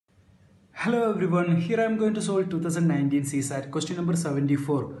Hello everyone, here I am going to solve 2019 CSAT question number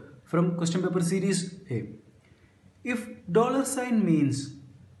 74 from question paper series A. If dollar sign means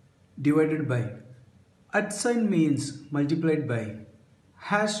divided by, at sign means multiplied by,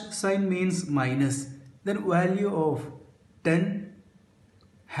 hash sign means minus, then value of 10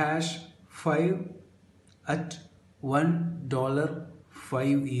 hash 5 at $1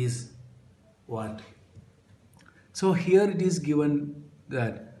 5 is what? So here it is given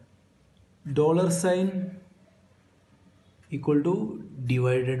that dollar sign equal to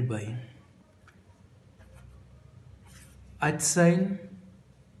divided by, at sign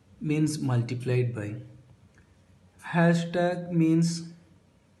means multiplied by, hashtag means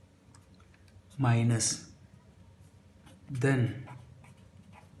minus, then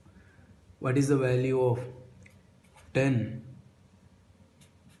what is the value of 10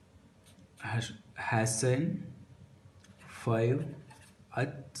 hash sign 5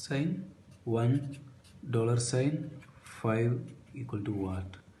 at sign $1 sign 5 equal to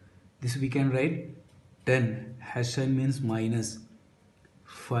what? This we can write 10 hash sign means minus,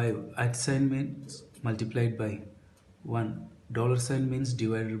 5 at sign means multiplied by, $1 sign means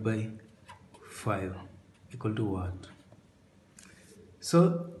divided by 5 equal to what?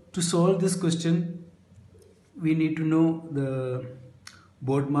 So to solve this question we need to know the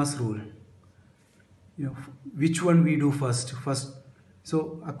board mass rule. Which one we do first.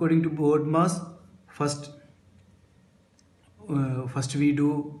 So according to board mass, first we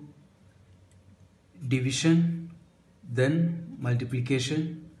do division, then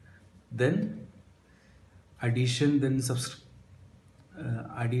multiplication, then addition, then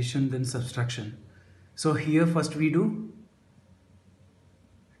subtraction. So here first we do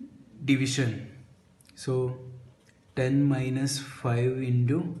division. So 10 minus 5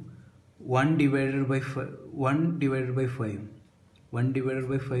 into 1 divided by 5. 1 divided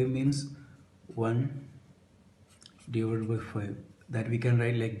by 5 means 1 divided by 5, that we can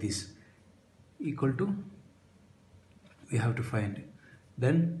write like this, equal to, we have to find,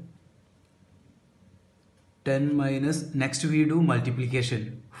 then 10 minus, next we do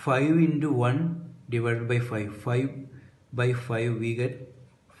multiplication, 5 into 1 divided by 5, 5 by 5 we get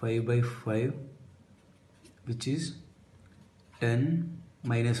 5 by 5, which is 10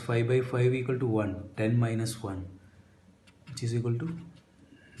 minus 5 by 5 equal to 1, 10 minus 1, which is equal to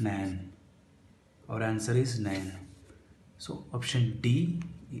 9. Our answer is 9. So option D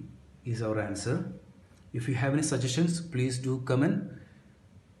is our answer. If you have any suggestions, please do comment.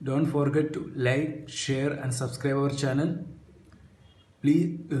 Don't forget to like, share and subscribe our channel.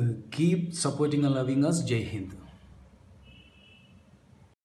 Please keep supporting and loving us. Jai Hind.